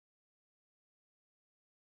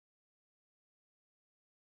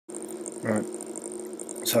Right,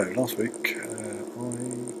 so last week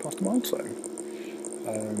I passed a milestone.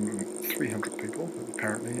 300 people have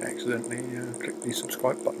apparently accidentally clicked the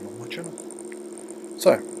subscribe button on my channel.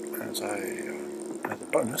 So, as a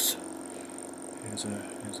bonus, here's a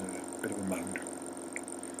bit of a moan.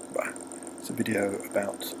 But it's a video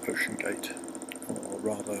about Ocean Gate, or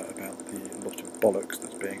rather about the lot of bollocks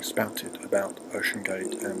that's being spouted about Ocean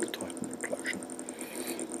Gate and the Titan implosion.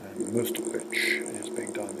 And most of which is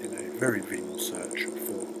being done in a very venal search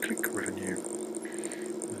for click revenue,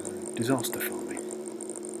 disaster farming.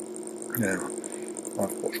 Now,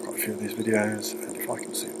 I've watched quite a few of these videos, and if I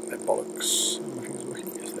can see that they're bollocks, my fingers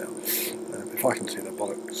working, yes they are. If I can see they're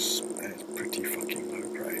bollocks, it's pretty fucking low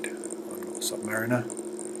grade. I'm not a submariner,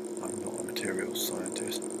 I'm not a materials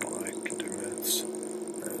scientist, but I can do maths,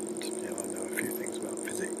 and I know a few things about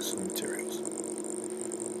physics and materials.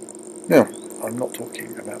 Now, I'm not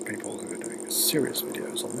talking about people who are doing serious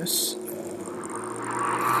videos on this.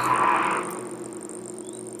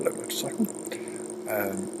 Hello, motorcycle.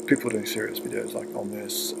 People doing serious videos like on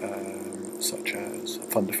this, such as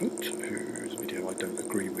Thunderfoot, whose video I don't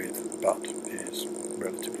agree with but is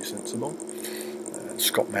relatively sensible.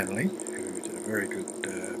 Scott Manley, who did a very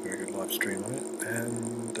good live stream on it,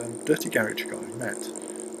 and Dirty Garage guy Matt,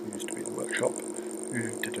 who used to be at the workshop,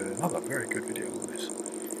 who did another very good video on this.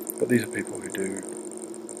 But these are people who do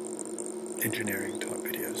engineering type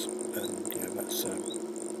videos, and that's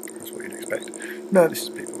what you'd expect. No, this is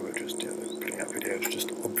people who are just putting out videos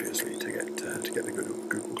just obviously to get the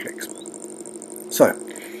Google clicks. So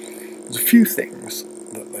there's a few things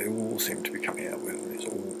that they all seem to be coming out with, and it's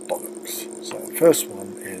all bollocks. So the first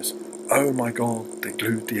one is, oh my god, they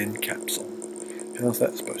glued the end caps on. How's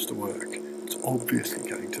that supposed to work? It's obviously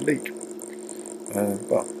going to leak.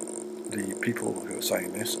 Well, the people who are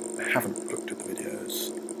saying this haven't looked at the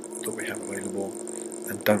videos that we have available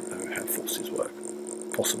and don't know how forces work.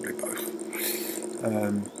 Possibly both.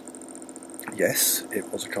 Yes,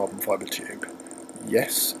 it was a carbon fibre tube.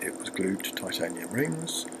 Yes, it was glued to titanium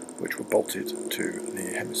rings, which were bolted to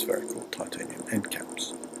the hemispherical titanium end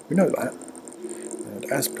caps. We know that. And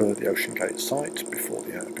as per the Ocean Gate site, before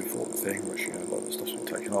the thing, which a lot of the stuff's been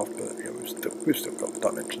taken off, but we've still got the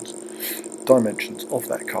dimensions. Dimensions of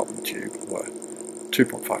that carbon tube were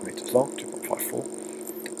 2.5 metres long, 2.54,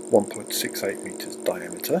 1.68 metres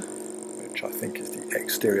diameter, which I think is the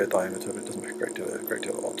exterior diameter, but it doesn't make a great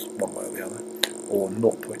deal of odds one way or the other, or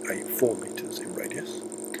 0.84 metres in radius,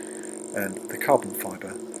 and the carbon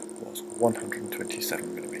fibre was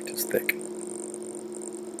 127 millimetres thick.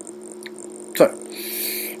 So,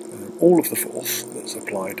 all of the force that's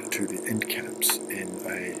applied to the end caps in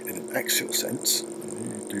an axial sense,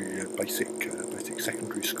 you do your basic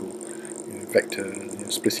secondary school, vector,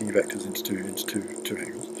 splitting your vectors into two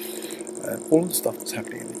angles. All of the stuff that's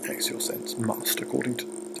happening in the axial sense must, according to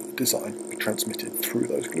the design, be transmitted through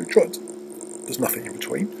those glue joints. There's nothing in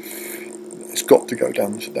between. It's got to go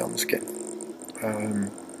down the skin.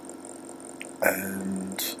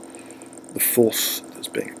 And the force that's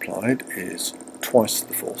being applied is twice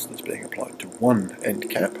the force that's being applied to one end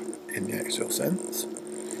cap in the axial sense.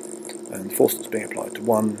 And the force that's being applied to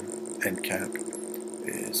one end cap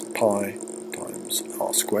is pi times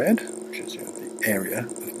r squared, which is the area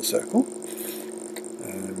of the circle,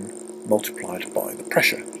 multiplied by the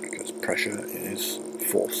pressure, because pressure is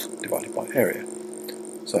force divided by area.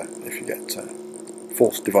 So if you get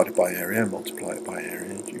force divided by area, multiply it by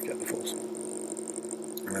area, you get the force.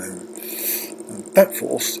 And that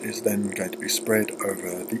force is then going to be spread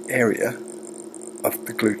over the area of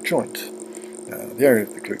the glue joint. The area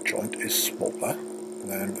of the glue joint is smaller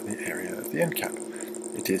than the area of the end cap.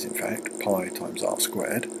 It is in fact pi times r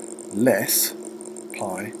squared less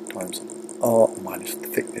pi times r minus the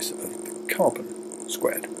thickness of the carbon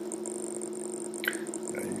squared.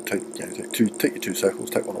 You take your two circles,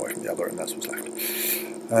 take one away from the other, and that's what's left.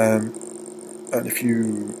 And if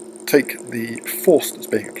you take the force that's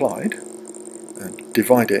being applied and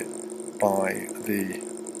divide it by the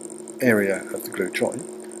area of the glue joint,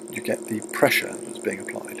 you get the pressure that's being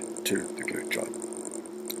applied to the glue joint.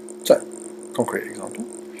 So, concrete example,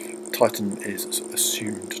 Titan is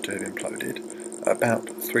assumed to have imploded at about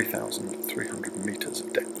 3,300 metres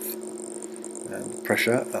of depth, and the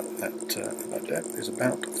pressure at that depth is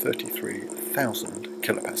about 33,000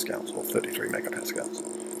 kilopascals, or 33 megapascals.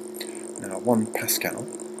 Now 1 pascal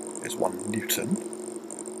is 1 newton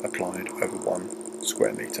applied over 1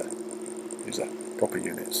 square metre. These are proper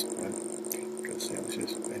units, right? Because this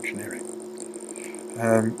is engineering.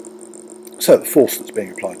 So the force that's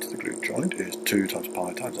being applied to the glue joint is 2 times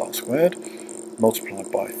pi times r squared,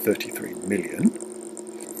 multiplied by 33 million,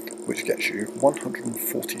 which gets you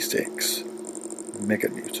 146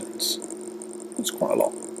 meganewtons. That's quite a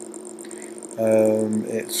lot.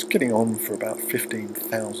 It's getting on for about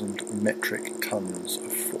 15,000 metric tons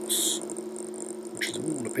of force, which is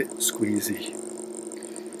all a bit squeezy.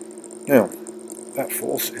 Now, that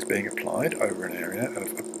force is being applied over an area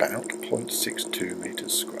of about 0.62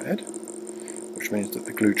 metres squared, which means that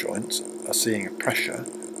the glue joints are seeing a pressure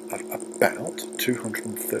of about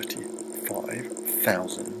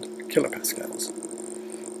 235,000 kilopascals,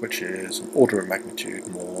 which is an order of magnitude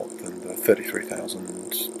more than the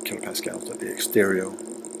 33,000 kilopascals that the exterior of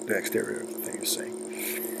the thing is seeing.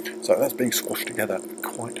 So that's being squashed together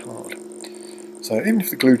quite hard. So even if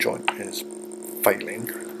the glue joint is failing,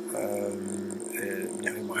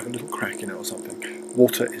 it might have a little crack in it or something,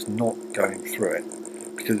 water is not going through it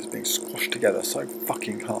because it's being squashed together so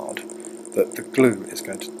fucking hard that the glue is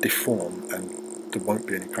going to deform and there won't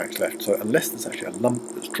be any cracks left. So unless there's actually a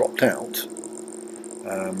lump that's dropped out,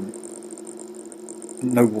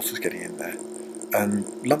 no water's getting in there. And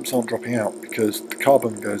lumps aren't dropping out because the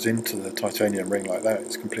carbon goes into the titanium ring like that,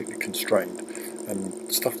 it's completely constrained. And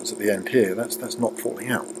the stuff that's at the end here, that's not falling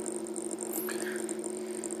out.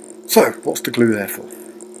 So, what's the glue there for?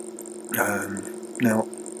 Now,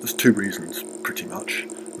 there's two reasons, pretty much.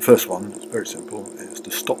 The first one is very simple, is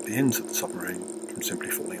to stop the ends of the submarine from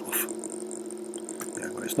simply falling off.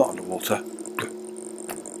 When it's not underwater,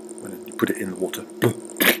 when you put it in the water,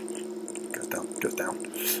 goes down.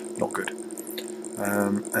 Not good.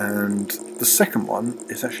 And the second one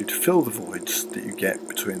is actually to fill the voids that you get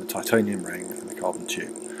between the titanium ring and the carbon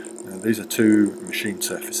tube. Now, these are two machine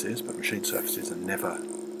surfaces, but machine surfaces are never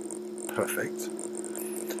perfect.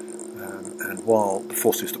 And while the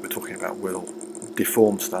forces that we're talking about will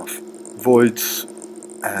deform stuff, voids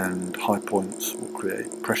and high points will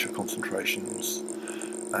create pressure concentrations,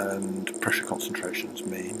 and pressure concentrations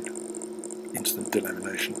mean instant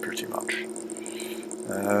delamination pretty much.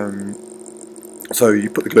 So you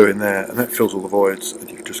put the glue in there and that fills all the voids and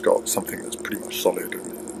you've just got something that's pretty much solid,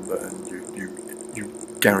 and you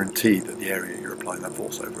guarantee that the area you're applying that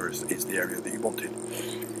force over is the area that you wanted.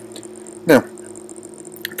 Now,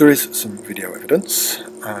 there is some video evidence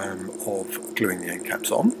of gluing the end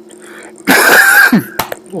caps on.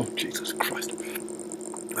 Oh, Jesus Christ.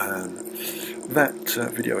 That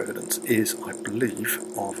video evidence is, I believe,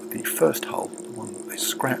 of the first hull, the one that they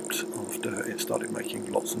scrapped after it started making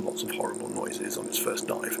lots and lots of horrible noises on its first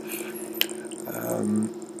dive.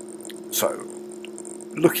 So,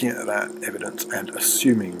 looking at that evidence and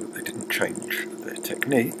assuming that they didn't change their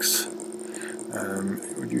techniques,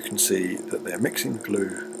 you can see that they're mixing the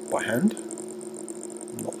glue by hand,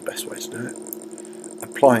 not the best way to do it,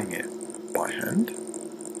 applying it by hand.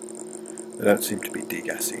 They don't seem to be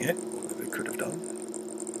degassing it, although they could have done.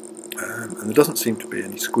 And there doesn't seem to be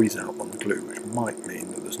any squeeze out on the glue, which might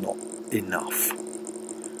mean that there's not enough.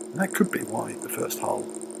 And that could be why the first hull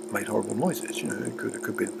made horrible noises. It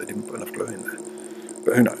could be that they didn't put enough glue in there.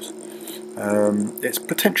 But who knows? It's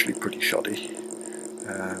potentially pretty shoddy.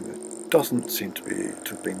 It doesn't seem to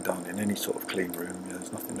have been done in any sort of clean room.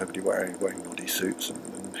 There's nobody wearing noddy suits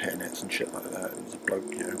and hairnets and shit like that. There's a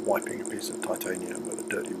bloke, wiping a piece of titanium with a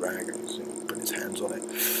dirty rag and he's putting his hands on it.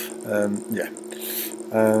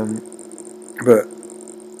 But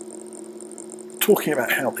talking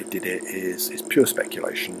about how they did it is pure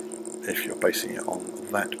speculation if you're basing it on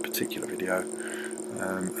that particular video.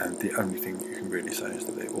 And the only thing you can really say is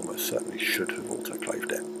that they almost certainly should have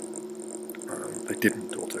autoclaved it. They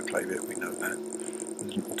didn't autoclave it, we know that. They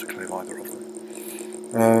didn't autoclave either of them.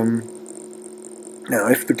 Now,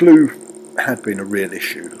 if the glue had been a real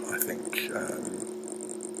issue, I think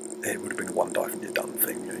it would have been a one dive and you're done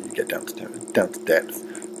thing. You get down to depth,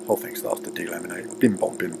 the whole thing starts to delaminate, bim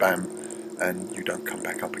bom bim bam, and you don't come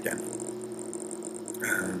back up again.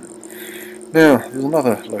 Now, there's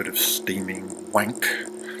another load of steaming wank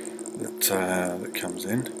that comes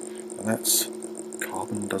in, and that's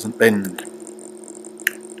carbon doesn't bend.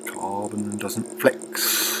 Carbon doesn't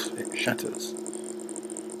flex, it shatters.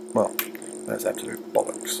 Well, that's absolute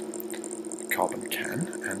bollocks. Carbon can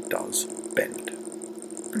and does bend.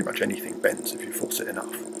 Pretty much anything bends if you force it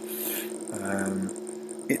enough.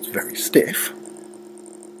 It's very stiff,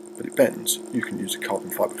 but it bends. You can use a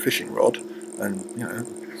carbon fibre fishing rod and,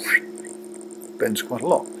 bends quite a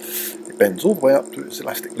lot. It bends all the way up to its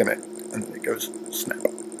elastic limit and then it goes snap.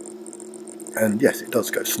 And yes, it does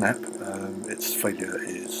go snap. Its failure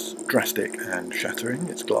is drastic and shattering.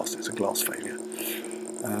 It's a glass failure.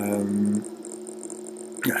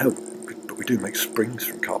 Hell, but we do make springs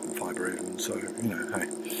from carbon fibre even, so, hey.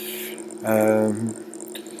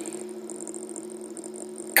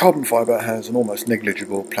 carbon fibre has an almost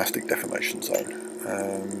negligible plastic deformation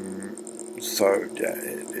zone. So yeah,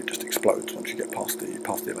 it just explodes once you get past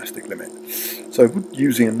the elastic limit. So would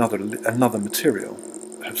using another material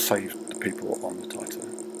have saved the people on the Titan?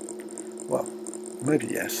 Well, maybe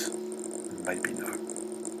yes, maybe no.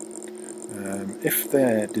 If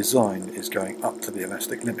their design is going up to the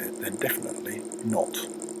elastic limit, then definitely not.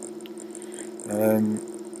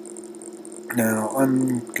 Now,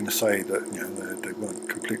 I'm going to say that they weren't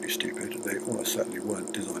completely stupid. They almost certainly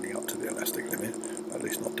weren't designing up to the elastic limit, at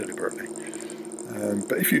least not deliberately.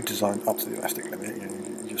 But if you design up to the elastic limit,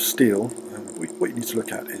 your steel, what you need to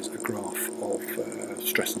look at is a graph of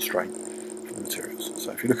stress and strain for the materials.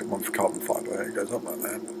 So if you look at one for carbon fibre, it goes up like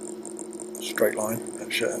that, straight line,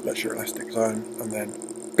 that's your elastic zone, and then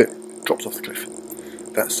drops off the cliff.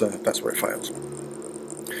 That's where it fails.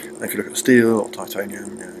 And if you look at steel or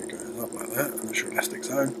titanium, it goes up like that, and that's your elastic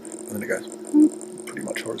zone, and then it goes pretty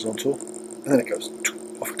much horizontal, and then it goes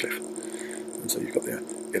off a cliff. And so you've got the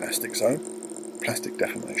elastic zone, plastic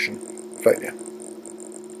deformation, failure.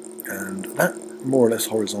 And that more or less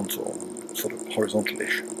horizontal, sort of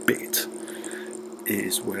horizontalish bit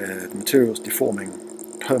is where the material is deforming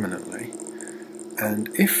permanently. And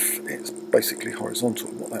if it's basically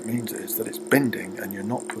horizontal, what that means is that it's bending and you're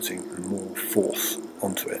not putting more force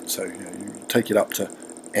onto it. So you take it up to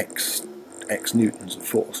X newtons of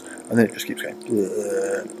force, and then it just keeps going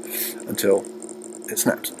until it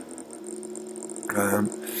snaps.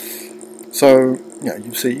 So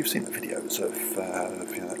you've seen the videos of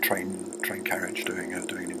train carriage doing an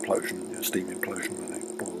implosion, steam implosion, where they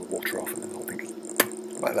boil the water off and the whole thing goes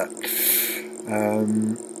like that.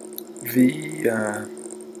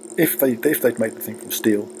 If they'd made the thing from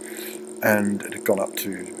steel and it had gone up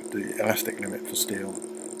to the elastic limit for steel,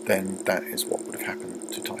 then that is what would have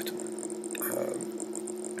happened to Titan.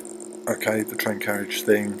 Okay, the train carriage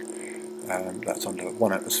thing, that's under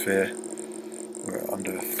 1 atmosphere. We're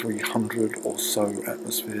under 300 or so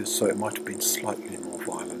atmospheres, so it might have been slightly more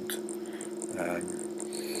violent.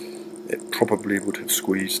 It probably would have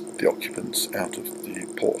squeezed the occupants out of the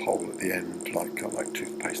porthole at the end like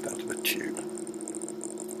toothpaste out of a tube.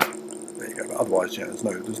 There you go. But otherwise, there's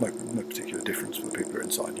no particular difference for the people who are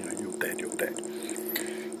inside. You're dead.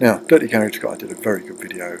 Now, Dirty Garage Guy did a very good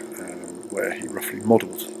video where he roughly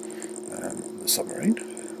modelled the submarine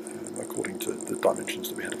according to the dimensions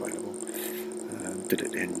that we had available. Did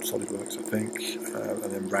it in SolidWorks, I think,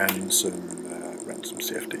 and then ran some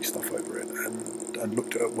CFD stuff over it, and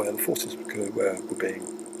looked at where the forces were being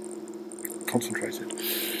concentrated.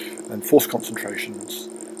 And force concentrations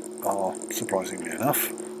are, surprisingly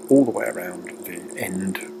enough, all the way around the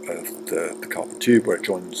end of the carbon tube where it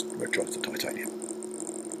joins the titanium.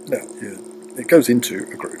 Now, it goes into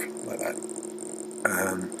a groove like that.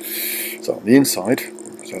 So on the inside,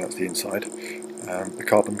 so that's the inside, the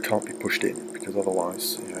carbon can't be pushed in, because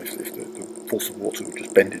otherwise, if the force of water would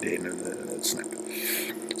just bend it in and it'd snap.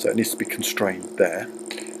 So it needs to be constrained there,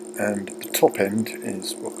 and the top end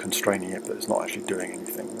is constraining it, but it's not actually doing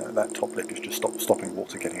anything. That top lip is just stopping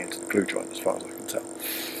water getting into the glue joint, as far as I can tell.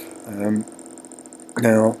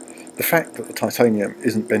 Now, the fact that the titanium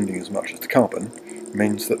isn't bending as much as the carbon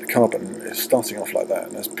means that the carbon is starting off like that,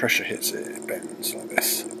 and as pressure hits it, it bends like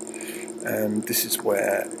this. And this is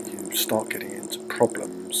where you start getting into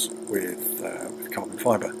problems with carbon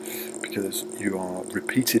fibre, because you are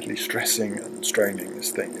repeatedly stressing and straining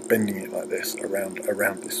this thing, you're bending it like this around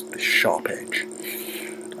this sharp edge.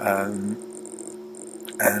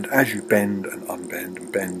 And as you bend and unbend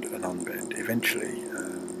and bend and unbend, eventually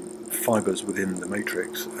fibres within the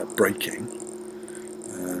matrix are breaking,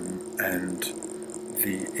 and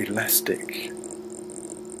the elastic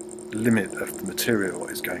limit of the material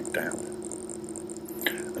is going down,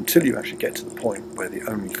 until you actually get to the point where the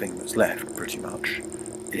only thing that's left, pretty much,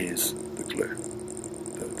 is the glue,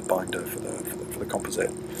 the binder for the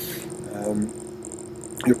composite.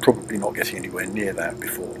 You're probably not getting anywhere near that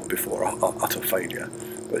before utter failure.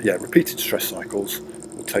 But yeah, repeated stress cycles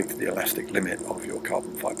will take the elastic limit of your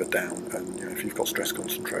carbon fibre down, and if you've got stress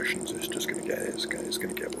concentrations, it's just going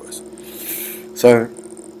to get worse. So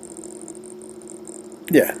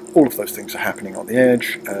yeah, all of those things are happening on the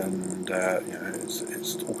edge, and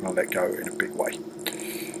it's all going to let go in a big way.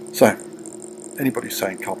 So anybody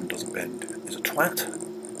saying carbon doesn't bend is a twat.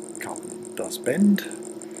 Carbon does bend.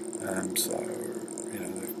 So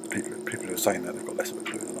people who are saying that, they've got less of a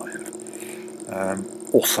clue than I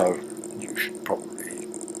have. Also, you should probably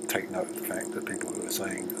take note of the fact that people who are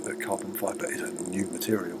saying that carbon fibre is a new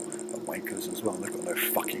material are wankers as well. They've got no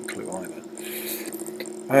fucking clue either.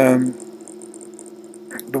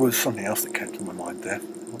 There was something else that came to my mind there.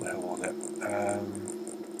 What the hell was it?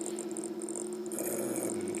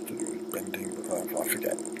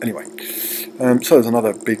 forget. Anyway, so there's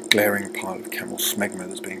another big glaring pile of camel smegma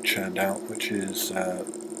that's being churned out, which is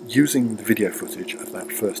using the video footage of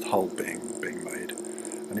that first hull being made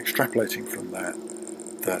and extrapolating from that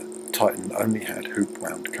Titan only had hoop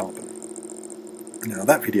wound carbon. Now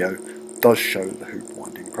that video does show the hoop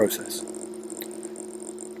winding process.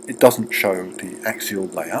 It doesn't show the axial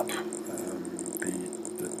layup.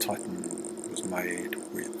 The Titan was made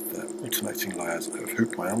with alternating layers of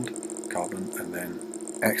hoop wound carbon and then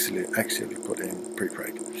axially put in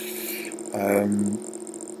pre-preg.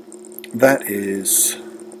 That is,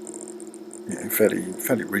 you know,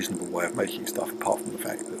 fairly reasonable way of making stuff, apart from the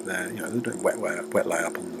fact that they're doing wet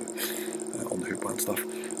layup on the hoop wound stuff.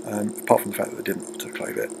 Apart from the fact that they didn't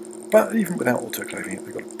autoclave it, but even without autoclaving it,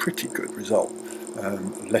 they got a pretty good result.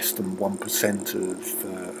 Less than 1%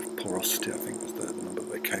 of porosity, I think, was the number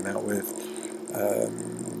that they came out with.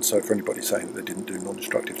 So for anybody saying that they didn't do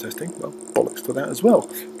non-destructive testing, well, bollocks to that as well,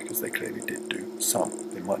 because they clearly did do some.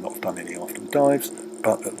 They might not have done any after the dives,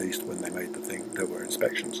 but at least when they made the thing, there were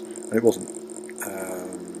inspections. And it wasn't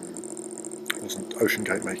Ocean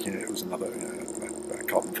Gate making it, it was another a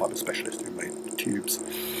carbon fibre specialist who made tubes.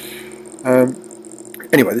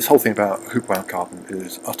 Anyway, this whole thing about hoop wound carbon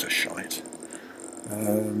is utter shite.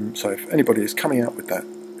 So if anybody is coming out with that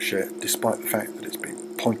shit, despite the fact that it's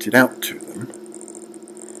been pointed out to them,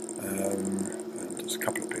 and there's a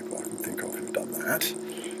couple of people I can think of who've done that,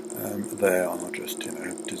 they are just,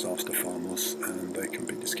 disaster farmers, and they can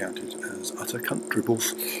be discounted as utter cunt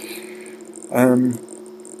dribbles.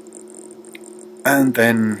 And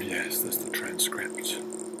then, yes, there's the transcript.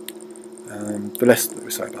 The less that we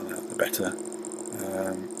say about that, the better.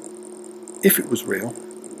 If it was real,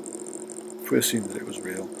 if we assume that it was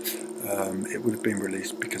real, it would have been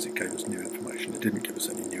released because it gave us new information. It didn't give us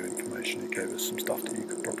any new information, it gave us some stuff that you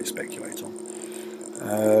could probably speculate on.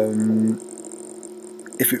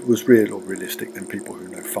 If it was real or realistic, then people who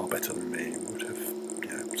know far better than me would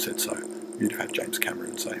have said so. You'd have had James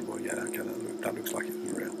Cameron saying, well, yeah, okay, that looks like it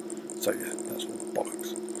was real. So yeah, that's all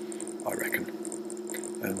bollocks, I reckon.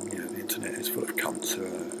 And the internet is full of cunts who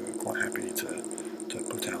are quite happy to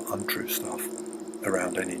put out untrue stuff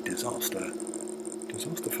around any disaster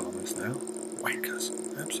farmers now. Wankers,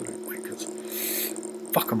 absolute wankers.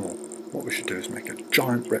 Fuck them all. What we should do is make a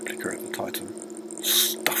giant replica of the Titan,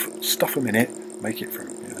 stuff them in it, make it from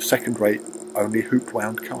second-rate, only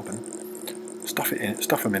hoop-wound carbon, stuff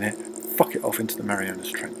them in it, fuck it off into the Marianas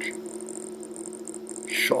Trench.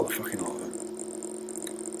 Shot the fucking lot of them.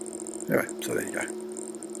 Anyway, so there you go.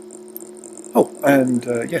 Oh, and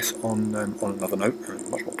yes, on another note, a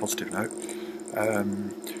much more positive note,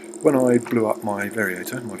 when I blew up my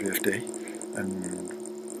variator, my VFD, and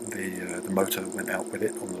the motor went out with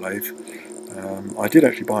it on the lathe, I did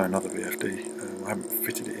actually buy another VFD. I haven't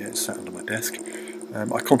fitted it yet, it's sat under my desk.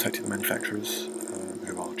 I contacted the manufacturers,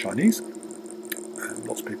 who are Chinese.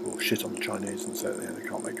 Lots of people shit on the Chinese and say they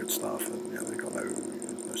can't make good stuff, and they've got no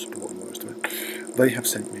support and all the rest of it. They have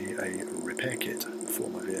sent me a repair kit for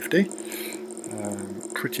my VFD,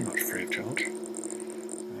 pretty much free of charge.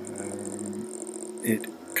 It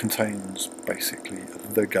contains basically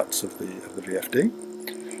the guts of the VFD.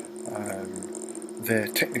 Their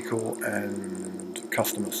technical and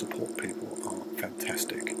customer support people are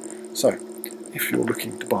fantastic. So, if you're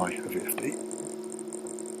looking to buy a VFD,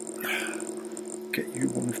 get you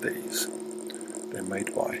one of these. They're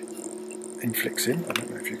made by nFlixin. I don't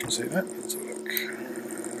know if you can see that. Let's have a look.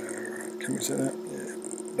 Can we see that? Yeah,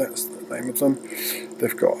 that's the name of them.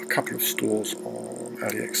 They've got a couple of stores on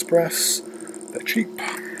AliExpress. They're cheap.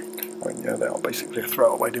 I mean, they are basically a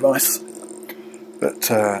throwaway device, but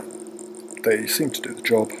they seem to do the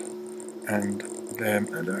job, and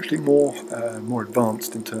they're actually more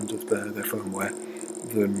advanced in terms of their firmware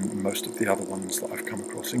than most of the other ones that I've come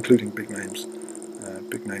across, including big name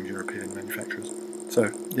European manufacturers. So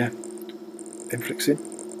yeah, nFlixin,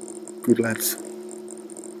 good lads.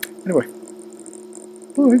 Anyway,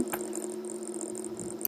 bye.